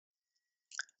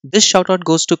This shout out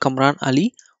goes to Kamran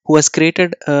Ali, who has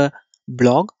created a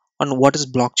blog on what is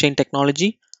blockchain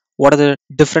technology, what are the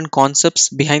different concepts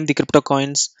behind the crypto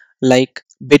coins like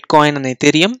Bitcoin and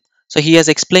Ethereum. So he has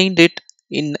explained it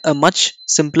in a much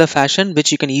simpler fashion,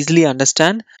 which you can easily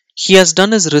understand. He has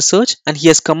done his research and he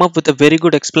has come up with a very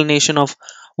good explanation of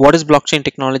what is blockchain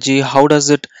technology, how does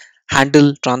it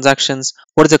handle transactions,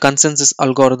 what is the consensus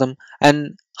algorithm,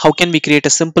 and how can we create a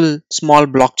simple small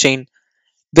blockchain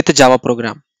with a Java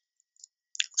program.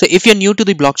 So if you're new to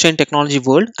the blockchain technology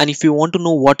world and if you want to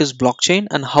know what is blockchain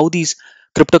and how these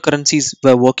cryptocurrencies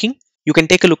were working, you can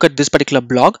take a look at this particular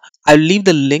blog. I'll leave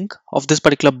the link of this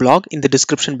particular blog in the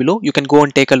description below. You can go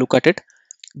and take a look at it.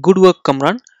 Good work,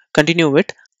 Kamran. Continue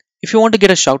it. If you want to get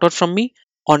a shout out from me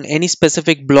on any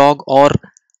specific blog or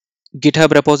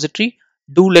GitHub repository,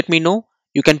 do let me know.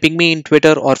 You can ping me in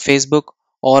Twitter or Facebook,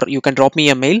 or you can drop me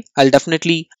a mail. I'll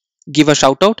definitely give a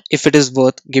shout out if it is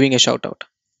worth giving a shout out.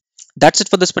 That's it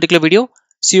for this particular video.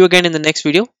 See you again in the next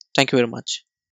video. Thank you very much.